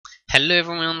Hello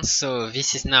everyone, so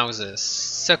this is now the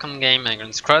second game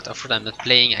against krot. Of course I'm not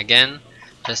playing again,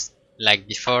 just like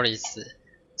before. It's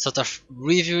sort of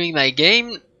reviewing my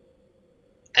game,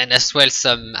 and as well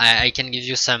I can give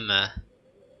you some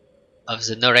of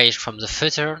the knowledge from the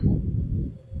footer.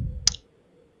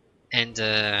 And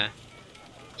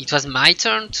it was my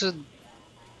turn to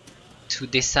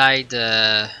decide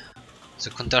the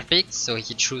counter pick, so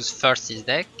he chose first his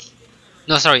deck.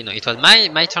 No, sorry, no, it was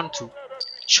my turn to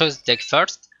choose deck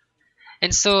first.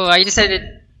 And so I decided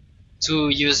to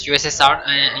use USSR.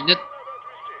 I'm not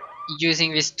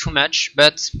using this too much,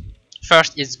 but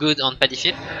first it's good on paddy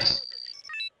field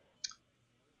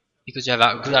because you have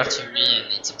a good artillery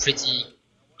and it's a pretty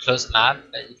close map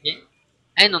basically.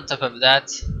 And on top of that,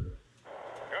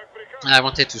 I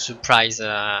wanted to surprise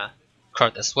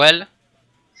krot as well.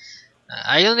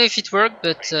 I don't know if it worked,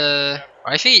 but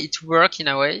I think it worked in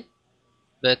a way,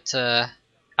 but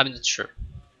I'm not sure.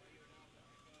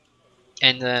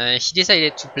 And he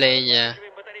decided to play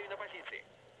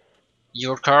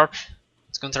your corp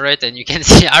to counter it, and you can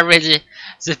see already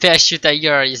the parachute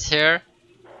tiger is here.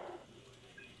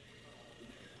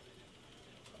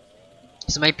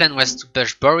 So my plan was to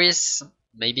push Boris,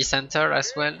 maybe center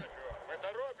as well,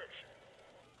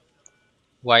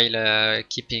 while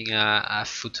keeping a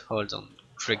foothold on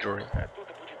Gregory.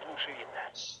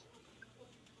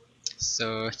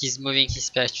 So he's moving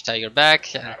his parachute tiger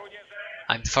back.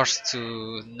 I'm forced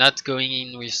to not going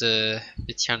in with the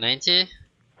BTR 90,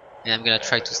 and I'm gonna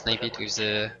try to snipe it with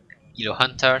the Elo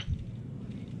Hunter.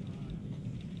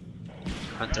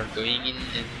 Hunter going in,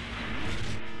 and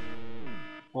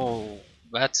oh,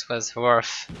 that was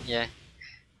worth, yeah.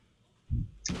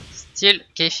 Still,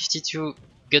 K52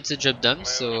 got the job done,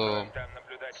 so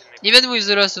even with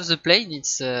the loss of the plane,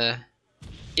 it's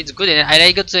good. And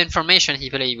I got the information he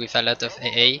played with a lot of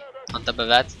AA on top of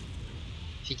that.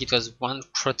 I think it was one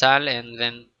Crotal, and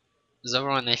then the other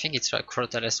one I think it's a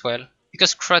Crotal as well,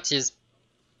 because krot is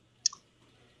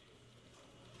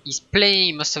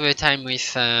playing most of the time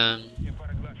with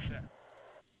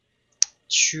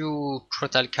two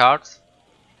Crotal cards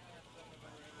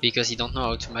because he don't know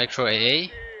how to micro AA,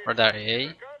 radar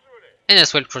AA, and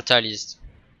as well Crotal is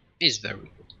very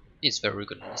good. It's very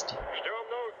good on this team.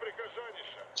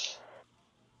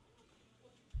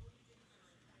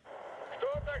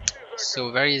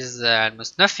 So there is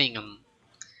almost nothing on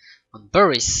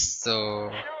Boris,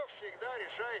 so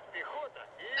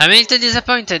I'm a little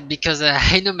disappointed because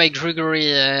I know my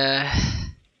Gregory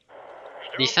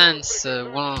defense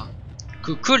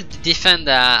could defend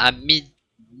a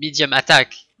medium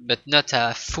attack, but not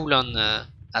a full-on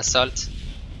assault.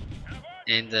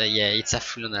 And yeah, it's a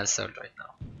full-on assault right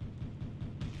now.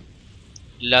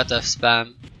 Lot of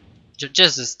spam,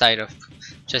 just the style of,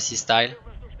 just his style.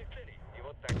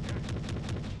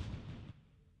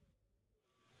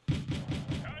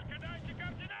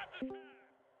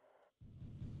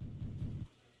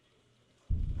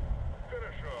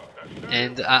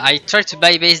 And I tried to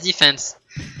buy base defense,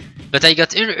 but I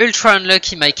got ultra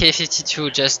unlucky. My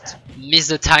K52 just missed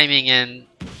the timing, and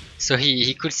so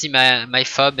he could see my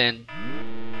fob, and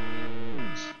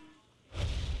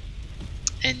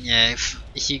yeah,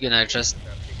 he gonna just,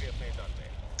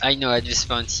 I know at this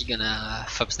point he gonna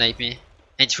fob snipe me.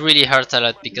 And it really hurt a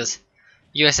lot because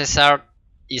USSR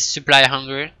is supply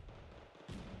hungry.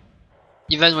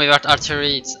 Even without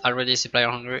artillery, it's already supply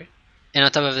hungry, and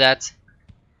on top of that,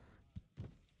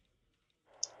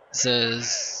 the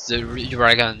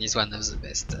Uragan is one of the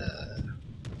best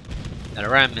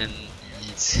LRM, and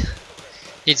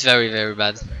it's very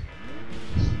bad.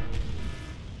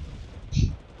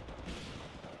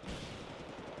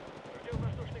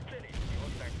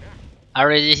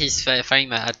 Already he's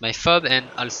firing at my fob, and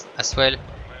as well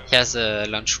he has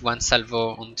launched one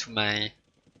salvo onto my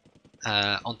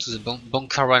onto the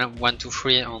bunker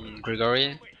 123 on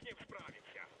Gregory,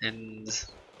 and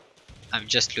I'm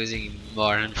just losing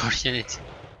more and more units.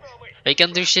 I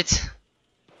can't do shit.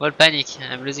 Well, panic.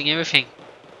 I'm losing everything.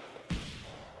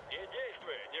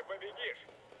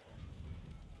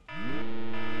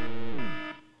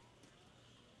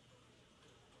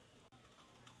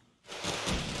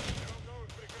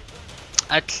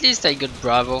 At least I got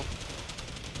Bravo.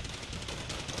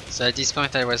 So at this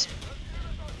point I was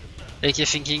like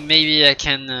thinking maybe I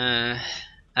can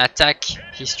attack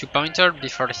his 2-pointer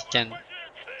before he can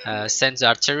send the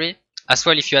artillery. As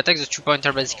well, if you attack the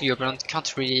 2-pointer, basically your opponent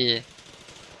can't really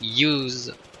use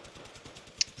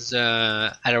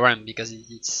the LRM because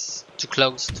it's too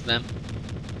close to them.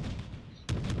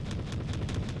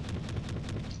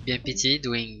 BMPT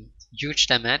doing huge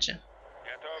damage,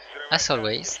 as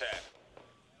always.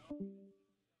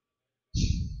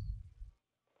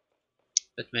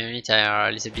 but my units are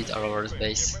a little bit all over the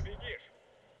base.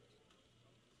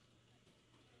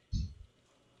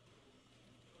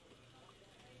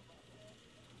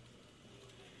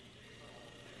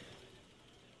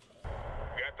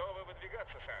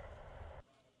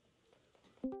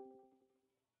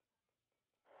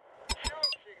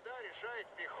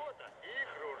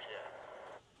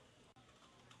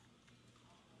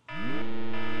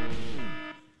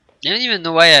 I don't even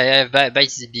know why I have buy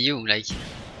this BU. Like,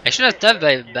 I should not have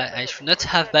I should not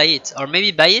have buy it, or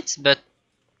maybe buy it, but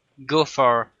go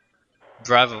for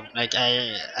Bravo. Like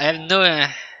I have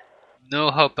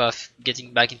no hope of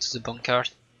getting back into the bunker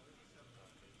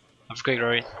of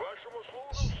Gregory.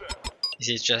 This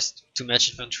is just too much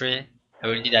infantry. I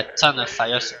will need a ton of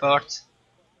fire support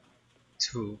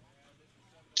to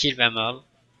kill them all.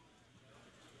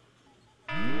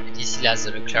 He still has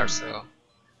the Leclerc, so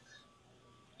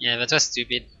yeah, that was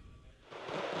stupid.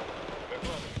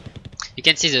 You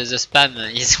can see the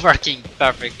spam is working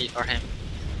perfectly for him.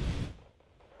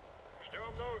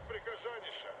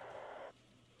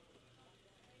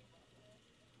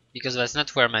 Because that's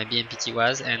not where my BMPT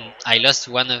was, and I lost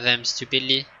one of them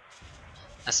stupidly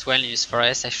as well in this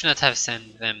forest. I should not have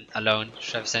sent them alone. I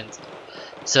should have sent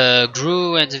the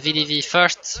GRU and the VDV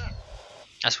first,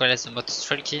 as well as the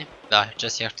Motostrelki. But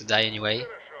just here to die anyway.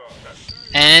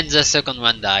 And the second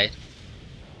one died.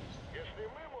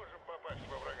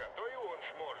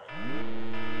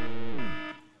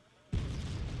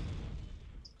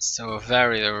 So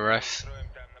very rough.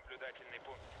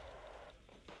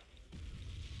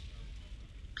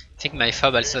 I think my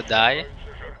fob also died.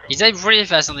 He died really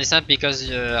fast on this map because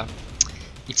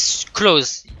it's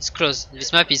close. It's close.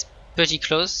 This map is pretty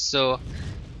close, so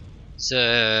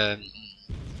the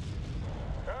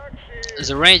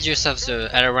radius of the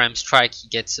LRM strike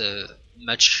gets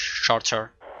much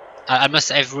shorter.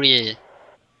 Almost every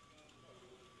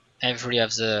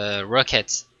of the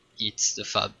rockets hits the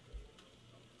fob.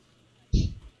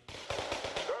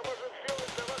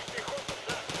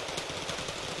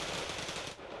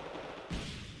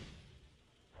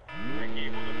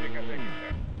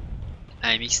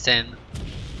 I'm X10.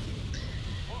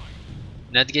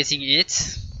 Not getting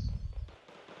it.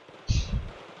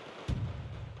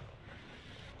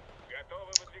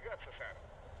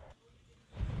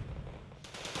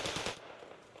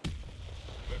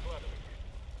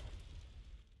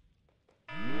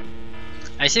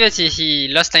 I see that he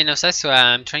lost line of sight, so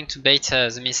I'm trying to bait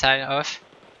the missile off.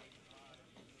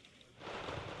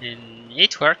 And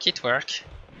it worked,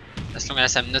 As long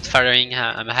as I'm not firing,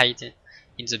 I'm hiding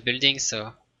in the building,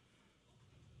 so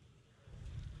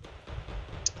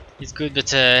it's good,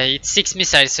 but it's 6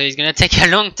 missiles, so it's gonna take a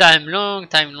long time.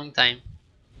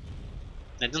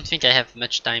 I don't think I have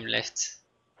much time left.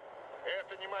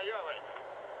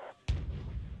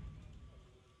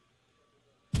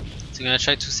 So I'm gonna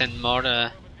try to send more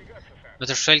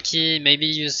Motostrelki, maybe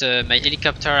use my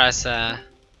helicopter as a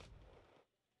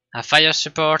fire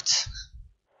support.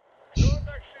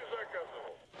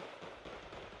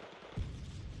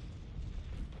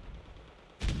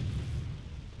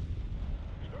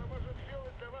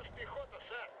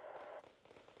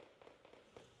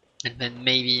 And then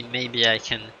maybe I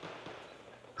can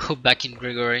hope back in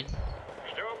Gregory.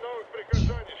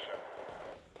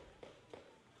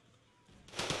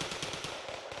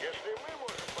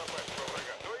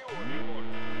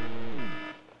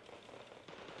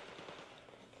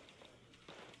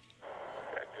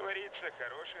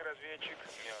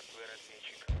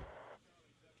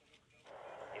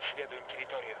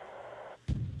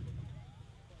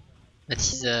 But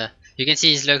he's you can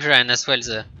see his luxury, and as well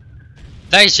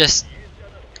that is just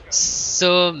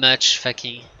so much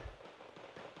fucking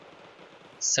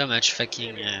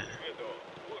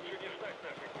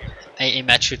a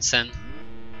matured son.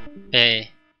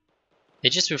 They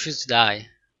just refuse to die.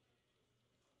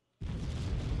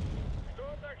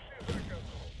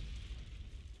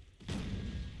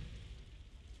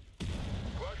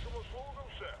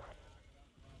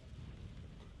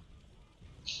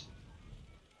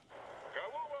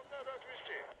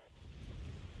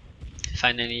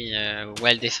 Finally,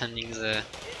 well defending the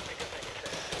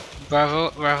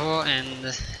Bravo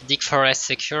and Dick Forest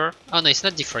secure. Oh no, it's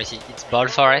not Dick Forest, it's Ball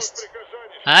Forest.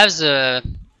 I have the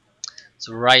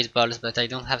right balls, but I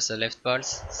don't have the left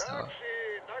balls, so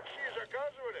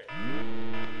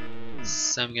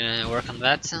I'm gonna work on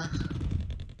that.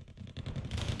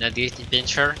 Not getting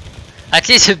pincher. At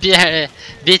least a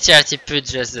BTRT put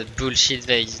just the bullshit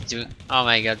they do. Oh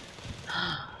my god.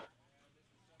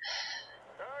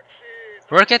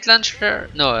 Rocket launcher?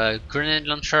 No, grenade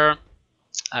launcher.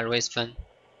 Always fun.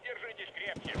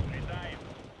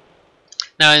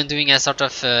 Now I'm doing a sort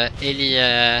of Ellie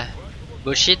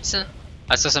bullshit.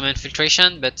 I saw some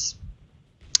infiltration, but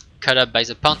cut up by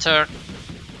the Panther.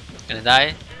 Gonna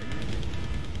die.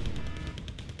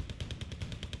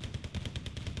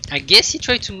 I guess he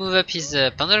tried to move up his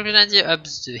Panther Grenadier up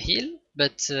the hill,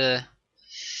 but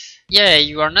yeah,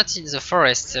 you are not in the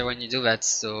forest when you do that,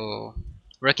 so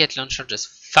rocket launcher just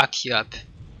fuck you up.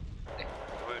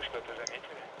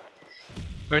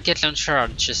 Rocket launcher are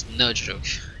just no joke.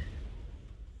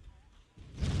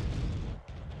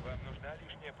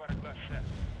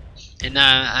 And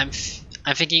I'm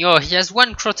thinking, oh, he has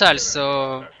one Crotal,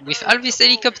 so with all this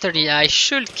helicopter, I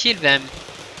should kill them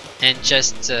and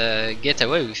just get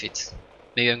away with it.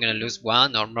 Maybe I'm gonna lose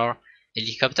one or more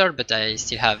helicopter, but I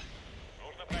still have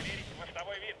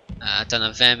a ton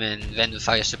of them, and then the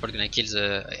fire support gonna kill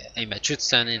the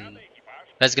Aimatutsun, and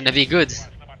that's gonna be good.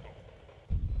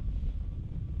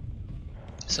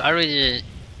 So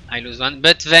I lose one,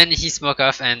 but then he smoke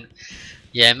off, and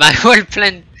yeah, my whole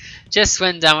plan just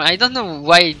went down. I don't know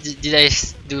why did I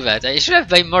do that. I should have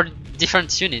buy more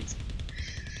different units.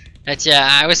 But yeah,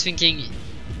 I was thinking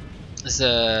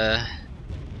the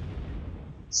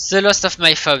loss of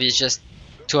my fob is just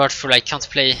too hurtful. I can't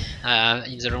play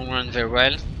in the long run very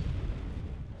well.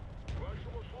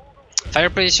 Fire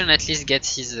position at least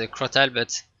gets his Crotal,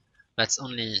 but that's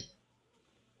only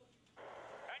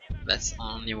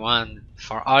one.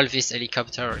 For all this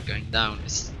helicopter going down,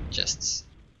 it's just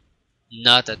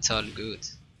not at all good.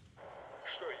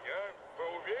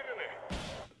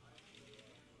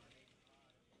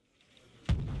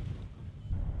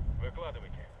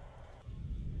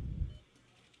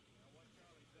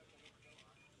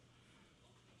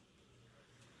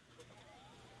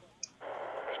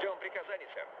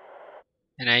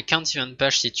 And I can't even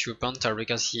push the true Panther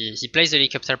because he plays the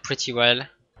helicopter pretty well,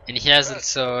 and he has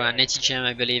also an ATGM,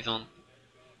 I believe, on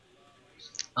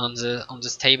the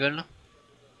stable.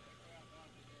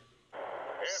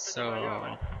 So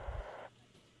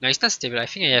no, it's not stable. I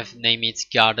think I have named it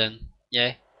garden.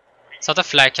 Yeah, sort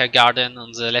of like a garden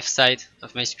on the left side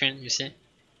of my screen. You see,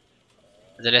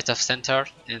 the left of center,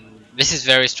 and this is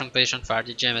very strong position for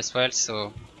RDGM as well.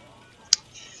 So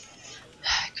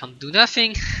I can't do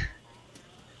nothing.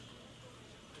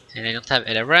 And I don't have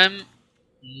LRM,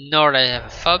 nor I have a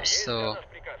FOB, so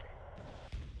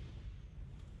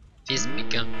this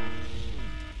becomes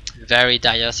a very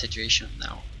dire situation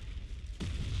now.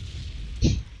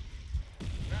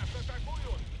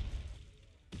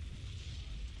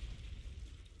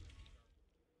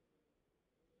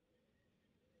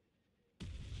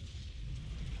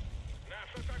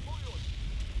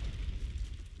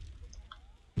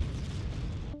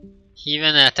 He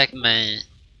even attacked my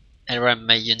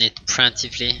unit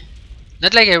preemptively.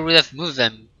 Not like I would have moved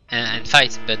them and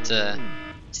fight, but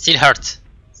still hurt.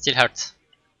 Still hurt.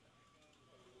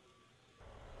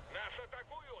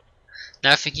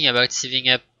 Now thinking about saving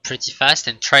up pretty fast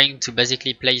and trying to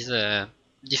basically play the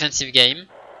defensive game.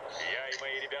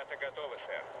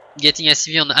 Getting a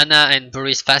CV on Anna and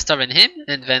Boris faster than him,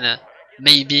 and then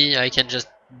maybe I can just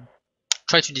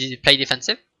try to play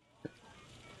defensive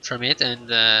from it. And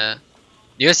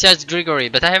the OC has Grigory,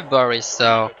 but I have Boris,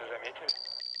 so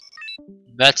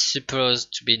that's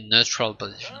supposed to be neutral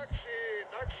position.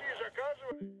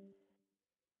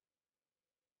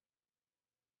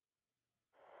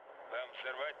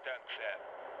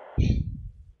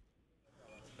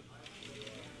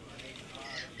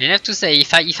 And I have to say,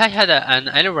 if I had an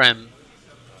LRM,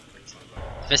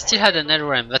 if I still had an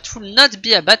LRM, that would not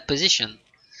be a bad position.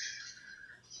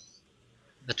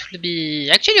 That would be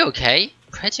actually okay,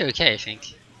 pretty okay, I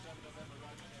think.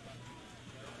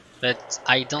 But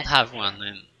I don't have one,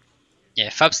 and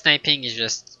yeah, FOB sniping is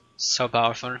just so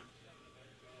powerful.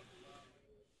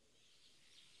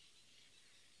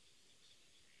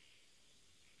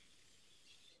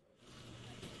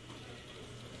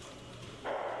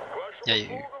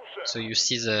 Yeah, so you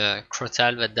see the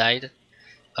Crotal that died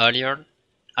earlier.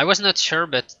 I was not sure,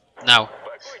 but now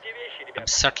I'm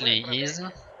certainly is.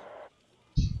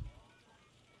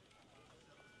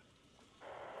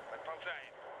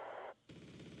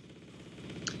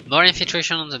 More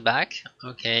infiltration on the back,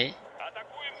 okay.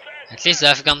 At least the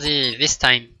Afghani this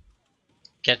time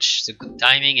catch the good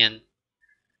timing, and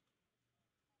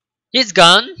it's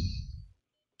gone.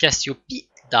 Cassiope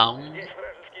down.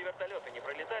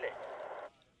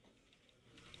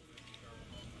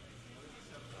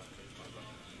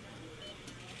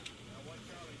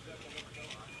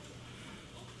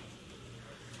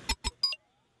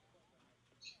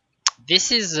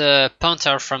 This is a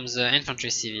Panther from the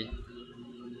infantry CV.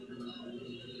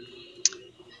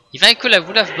 If I could, I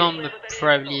would have bombed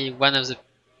probably one of the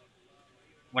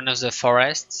one of the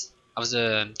forests of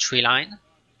the tree line,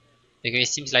 because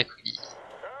it seems like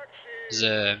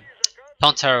the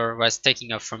Panther was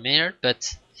taking off from here,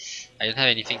 but I don't have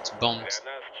anything to bomb it,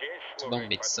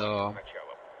 so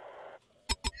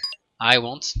I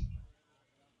won't.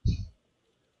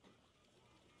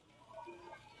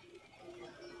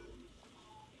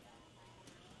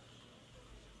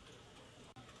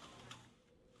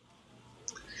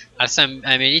 Also, I'm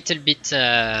a little bit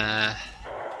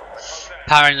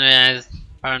paranoid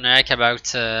about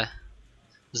the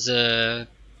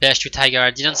PH2 Tiger. I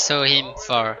didn't saw him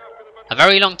for a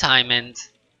very long time, and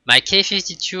my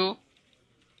K52,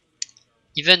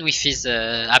 even with his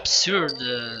absurd,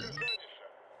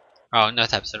 oh,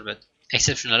 not absurd, but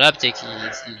exceptional optic, he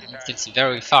can see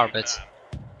very far, but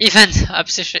even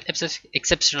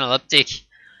exceptional optic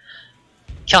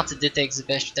can't detect the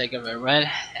PH2 Tiger very well,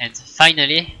 and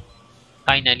finally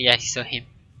I saw him.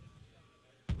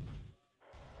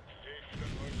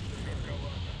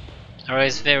 I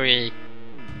was very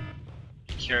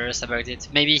curious about it.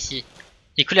 Maybe he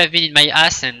could have been in my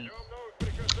ass, and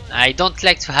I don't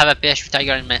like to have a PH2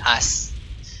 Tiger in my ass.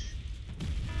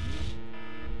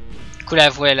 Could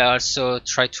have well also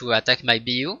tried to attack my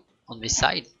BU on this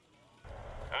side.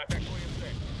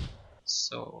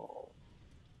 So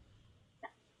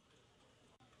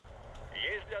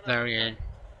very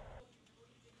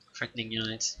threatening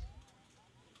unit.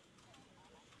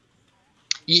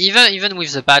 Even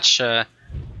with the patch, I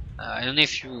don't know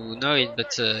if you know it,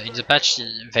 but in the patch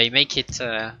they make it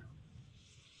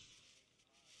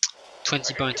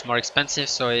 20 points more expensive,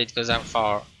 so it goes up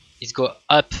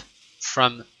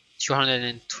from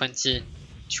 220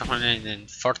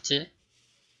 240,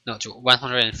 no, to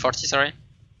 140, sorry,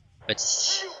 but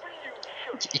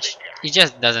it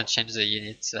just doesn't change the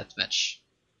unit that much.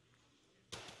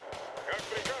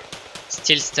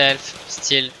 Still stealth,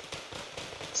 still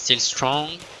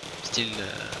strong, still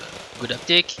good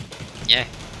optic. Yeah,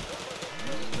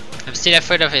 I'm still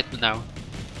afraid of it now.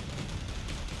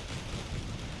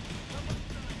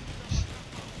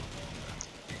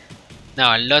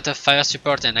 Now a lot of fire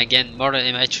support, and again more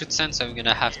MI Schutzen, so I'm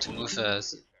gonna have to move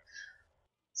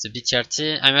the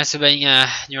BTRT. I'm also buying a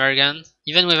new airgun.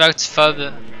 Even without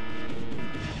FOB,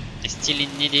 I still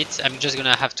need it. I'm just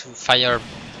gonna have to fire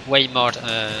way more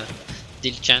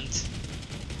diligent.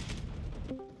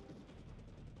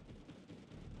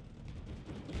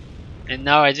 And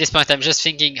now at this point I'm just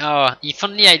thinking, oh, if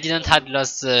only I didn't had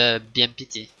lost the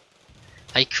BMPT.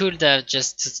 I could have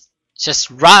just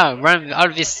run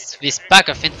all this pack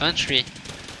of infantry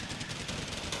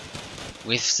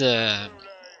with the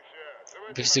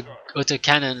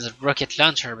autocannon, the rocket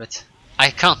launcher, but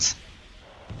I can't.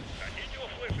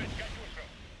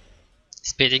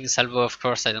 Speeding salvo, of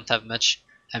course, I don't have much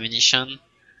ammunition.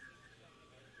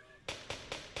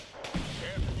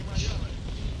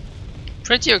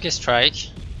 Pretty okay strike.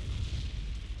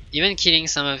 Even killing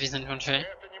some of his infantry,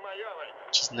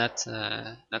 which is not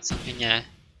something I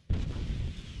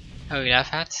will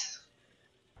laugh at.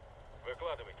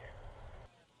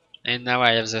 And now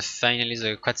I have finally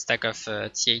the quad stack of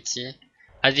T80.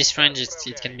 At this range,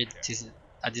 it can be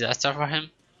a disaster for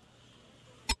him.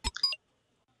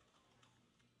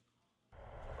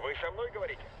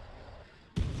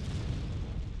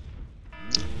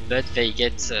 But they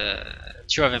get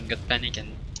two of them got panic,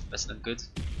 and that's not good.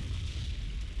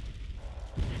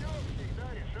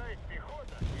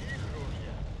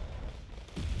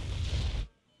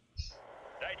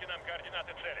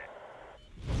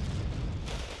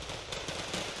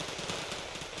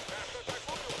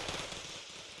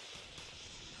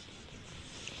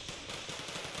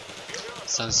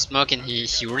 Some smoke, and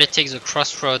he really takes the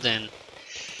crossroad, and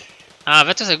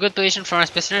that was a good position for our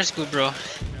specialist. Good, bro.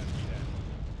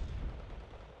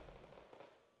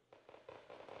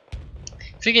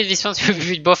 I think at this point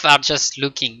we both are just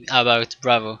looking about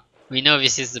Bravo. We know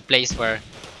this is the place where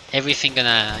everything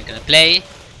gonna play.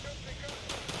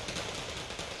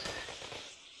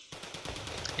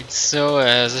 And so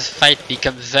the fight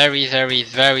becomes very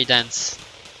dense.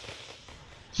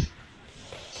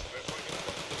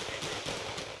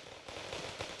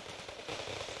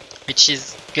 Which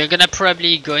is gonna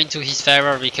probably go into his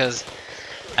favor, because,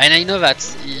 and I know that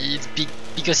it's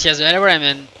because he has an LRM,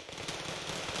 and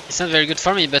it's not very good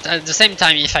for me, but at the same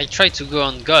time, if I try to go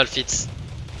on golf, it's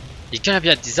gonna be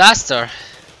a disaster.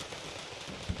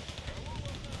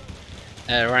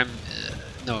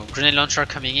 No, grenade launcher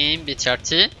coming in,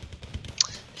 BTRT.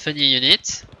 Funny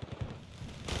unit.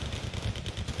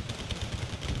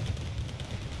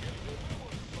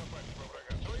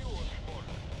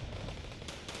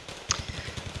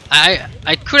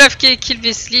 I could have killed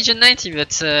this Legion 90,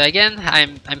 but again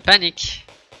I'm panic,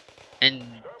 and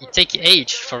it takes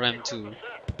age for them to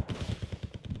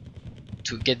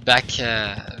get back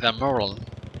their moral.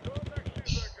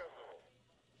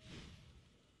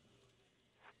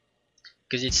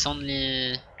 Because it's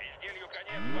only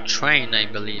train, I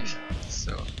believe,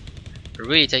 so it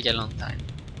really take a long time.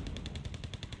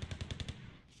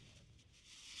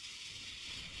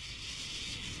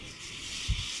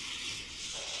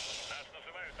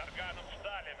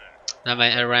 Now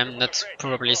my RM not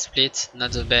properly split,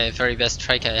 not the very best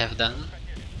strike I have done.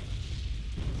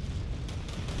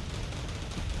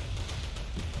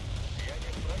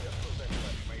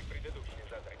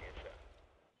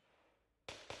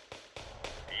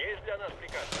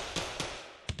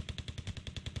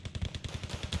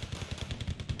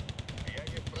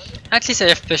 At least I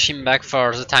have pushed him back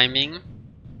for the timing,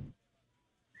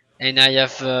 and I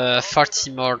have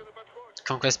 40 more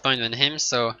conquest points than him,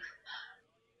 so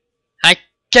I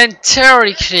can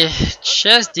theoretically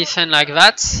just defend like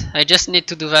that. I just need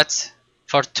to do that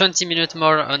for 20 minutes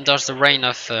more under the reign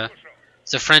of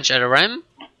the French LRM,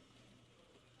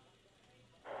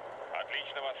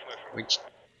 which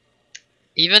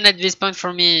even at this point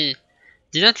for me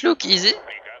didn't look easy,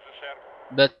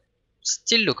 but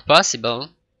still look possible.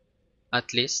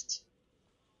 At least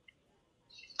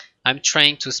I'm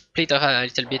trying to split off a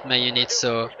little bit my unit,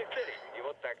 so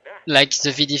like the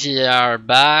VDV are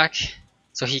back,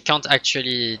 so he can't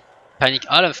actually panic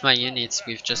all of my units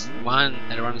with just one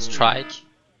LRM strike.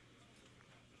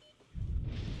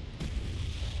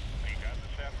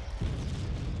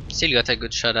 Still got a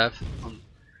good shot up on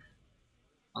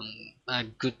a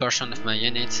good portion of my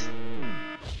unit.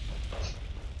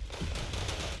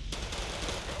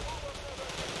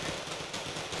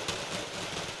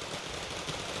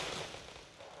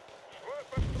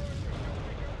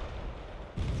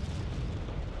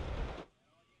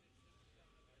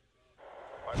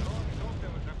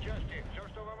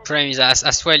 Problem is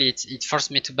as well it forced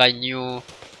me to buy new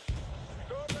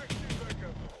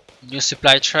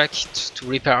supply truck to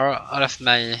repair all of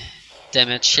my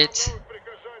damaged shit.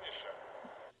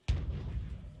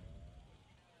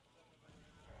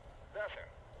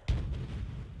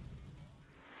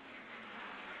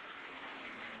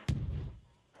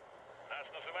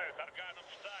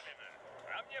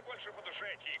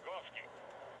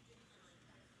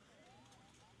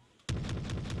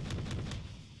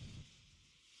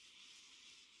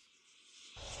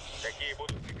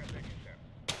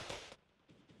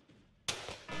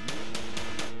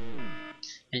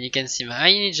 And you can see my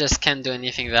unit just can't do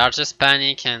anything, they are just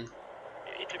panic and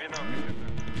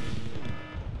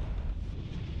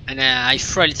I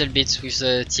throw a little bit with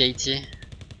the T80.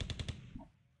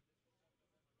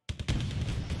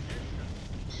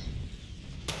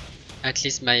 At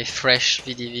least my fresh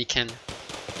VDV can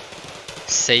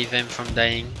save them from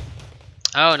dying.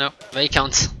 Oh no, they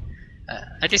can't.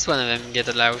 At least one of them get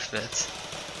alive, but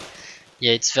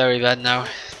yeah, it's very bad now.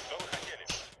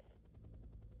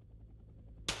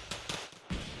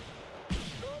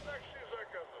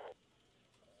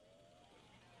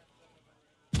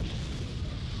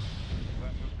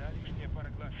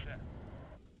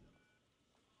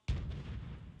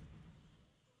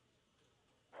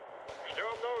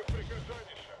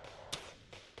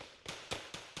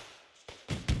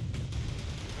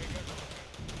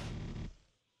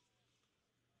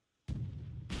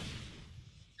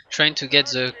 Trying to get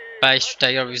the Pie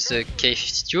Tiger with the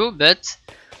K52, but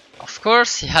of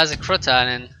course he has a krot,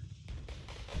 and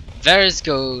there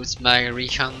goes my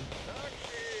recon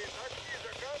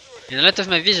and a lot of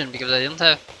my vision, because I don't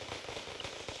have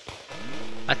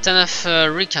a ton of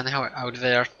recon out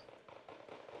there.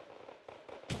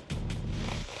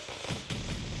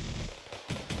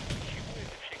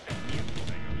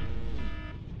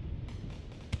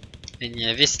 And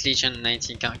yeah, this Legion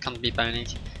 19 can't be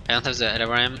panicked. I don't have the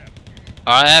LRM.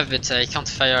 Or I have, but I can't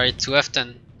fire it too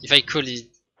often. If I could,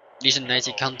 Legion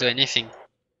 90 can't do anything.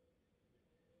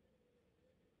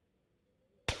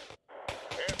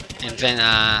 And then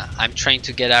I'm trying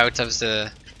to get out of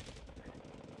the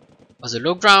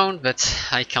low ground, but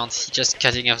I can't. He's just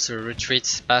cutting off the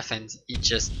retreat path, and it's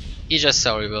just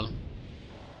horrible.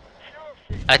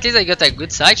 At least I got a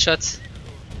good side shot.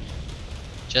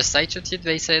 Just side shot it,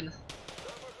 they said.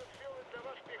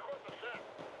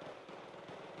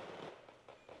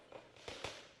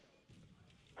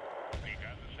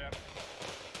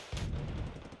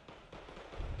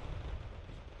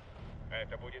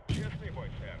 Это будет честный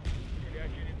бой, сэр, или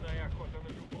очередная охота на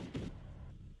жуков?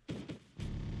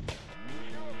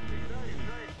 Все всегда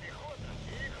решает пехота и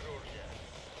их ружья.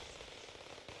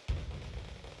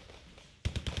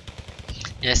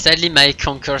 Yeah, sadly my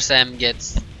Conquer Sam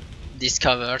gets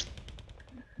discovered.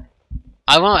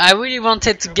 I really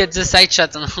wanted to get the side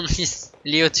shot on this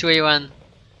Leo 2A1.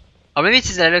 Or maybe it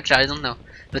is a Leclerc, I don't know.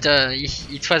 But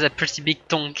it was a pretty big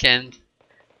tonk and...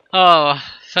 Oh,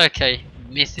 fuck, I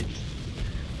missed it.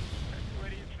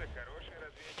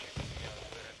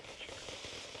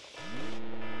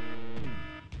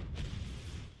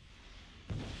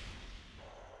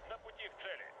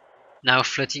 Now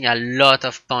floating a lot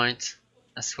of points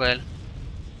as well.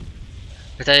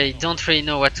 But I don't really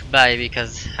know what to buy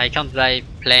because I can't buy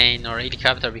plane or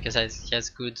helicopter because he has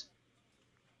good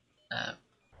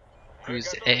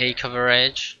cruise AA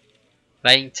coverage.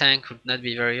 Buying tank would not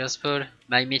be very useful.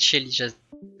 My mid-shield is just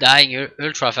dying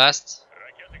ultra fast.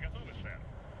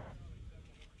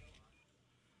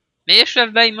 Maybe I should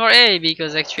have bought more A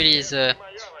because actually the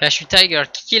Parachute Tiger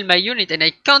killed my unit and I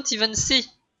can't even see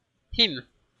him.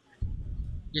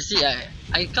 You see,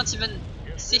 I can't even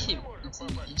see him.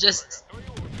 It's just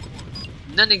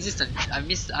non-existent. A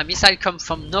missile come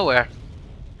from nowhere.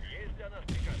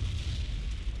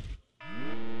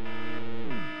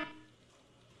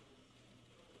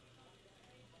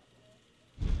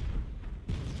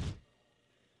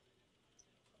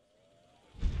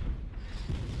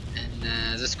 And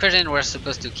the squadron were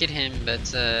supposed to kill him,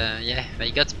 but yeah,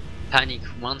 they got panic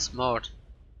once more.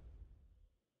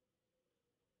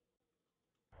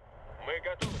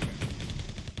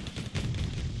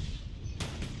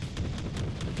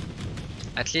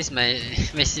 At least my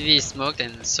CV is smoked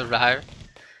and survived,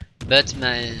 but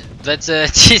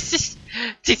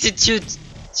TC2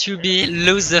 to be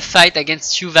lose the fight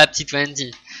against Tuvap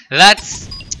T20. That's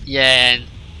yeah.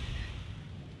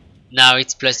 Now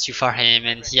it's +2 for him,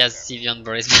 and he has CV on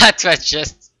Boris. That was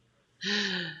just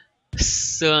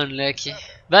so unlucky.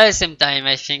 But at the same time,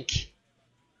 I think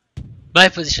my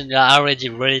positions are already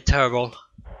really terrible,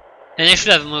 and I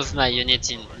should have moved my unit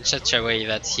in such a way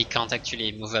that he can't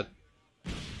actually move up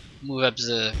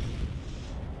the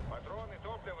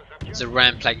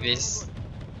ramp like this.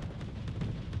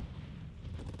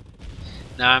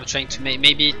 Now I'm trying to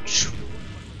maybe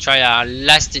try a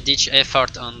last ditch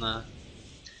effort on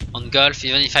Golf,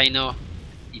 even if I know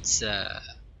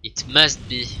it must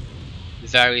be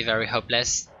very very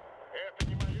hopeless.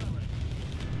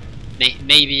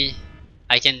 Maybe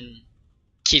I can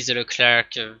kill the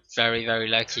Leclerc, very very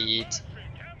lucky hit,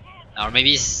 or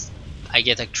maybe I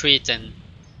get a crit and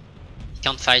he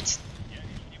can't fight.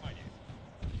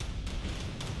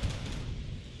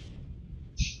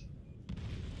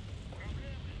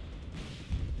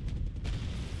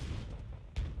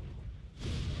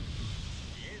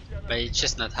 But it's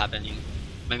just not happening.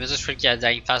 My Moses Freaky are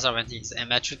dying faster than his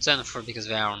Emma for because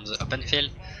they are on the open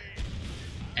field.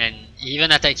 And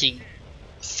even attacking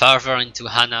further into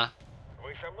Hana.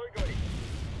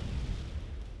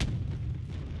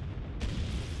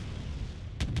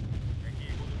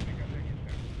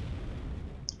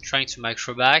 Trying to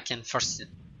micro back and force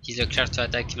his Leclerc to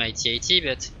attack my T80,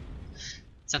 but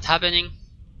it's not happening.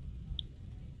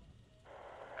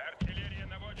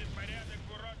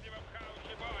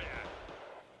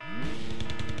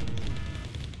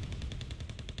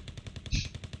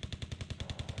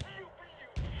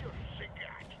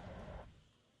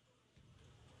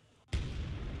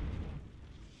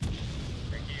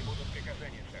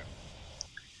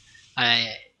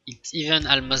 It even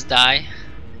almost died,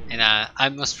 and I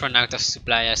almost run out of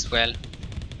supply as well.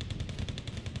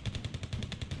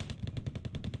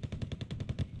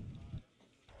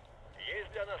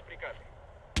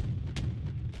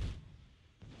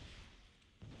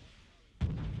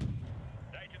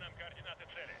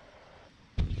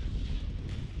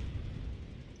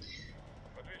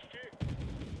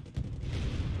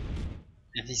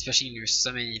 And especially there's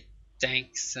so many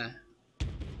tanks.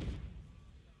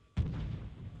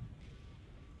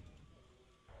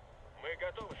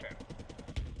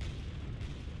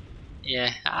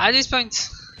 Yeah, at this point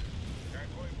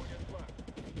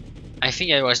I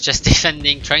think I was just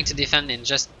defending, trying to defend and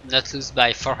just not lose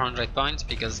by 400 points,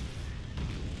 because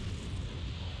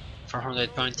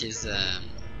 400 points is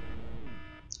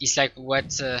it's like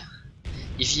what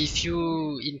if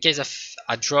you, in case of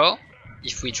a draw,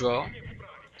 if we draw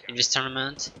in this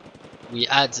tournament, we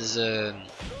add the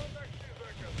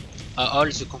all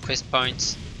the conquest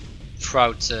points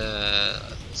throughout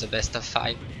the best of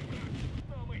 5,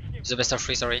 the best of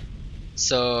 3, sorry.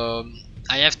 So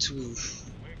I have to,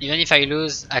 even if I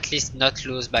lose, at least not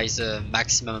lose by the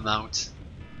maximum amount,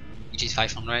 which is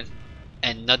 500,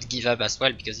 and not give up as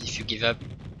well, because if you give up,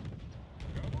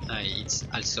 it's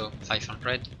also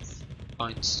 500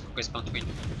 points, conquest point win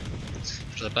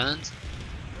for the opponent.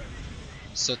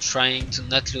 so trying to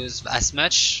not lose as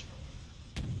much.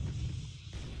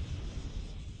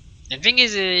 The thing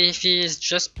is, if he is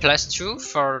just +2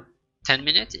 for 10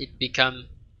 minutes, it become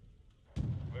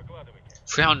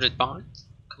 300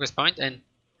 conquest point, and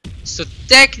so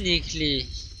technically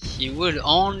he will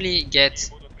only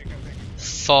get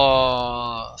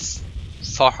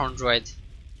 400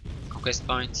 conquest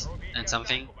point and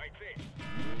something.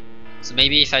 So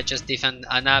maybe if I just defend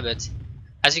Anna, but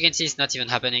as you can see, it's not even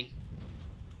happening.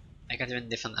 I can't even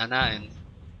defend Anna,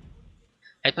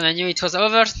 and I knew it was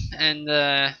over, and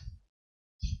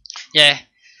yeah,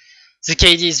 the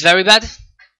KD is very bad.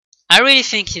 I really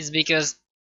think it's because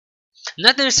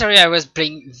not necessarily I was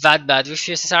playing that bad with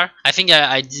USSR. I think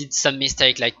I did some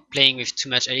mistake, like playing with too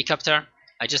much helicopter.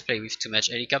 I just played with too much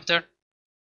helicopter,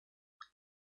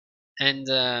 and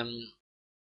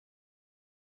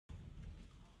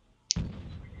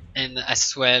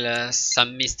as well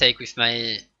some mistake with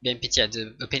my BMPT at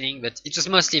the opening. But it was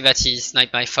mostly that he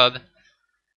sniped my fob,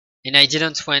 and I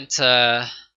didn't went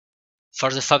for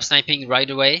the fob sniping right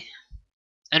away.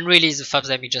 And really, the fob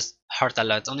sniping just hurt a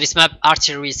lot. On this map,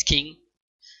 artillery is king.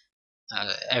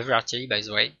 Every artillery, by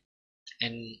the way.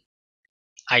 And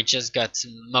I just got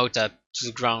mowed up to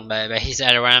the ground by his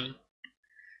LRM.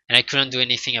 And I couldn't do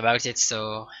anything about it,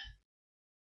 so...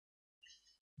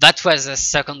 That was a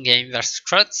second game versus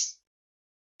krot.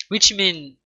 Which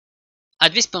means,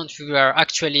 at this point, we were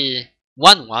actually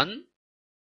 1-1.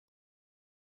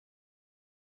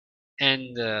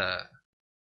 And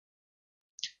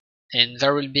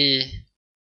there will be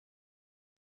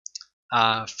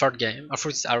a third game. Of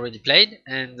course, it's already played,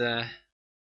 and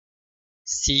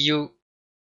see you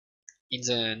in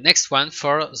the next one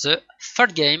for the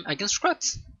third game against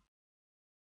krot.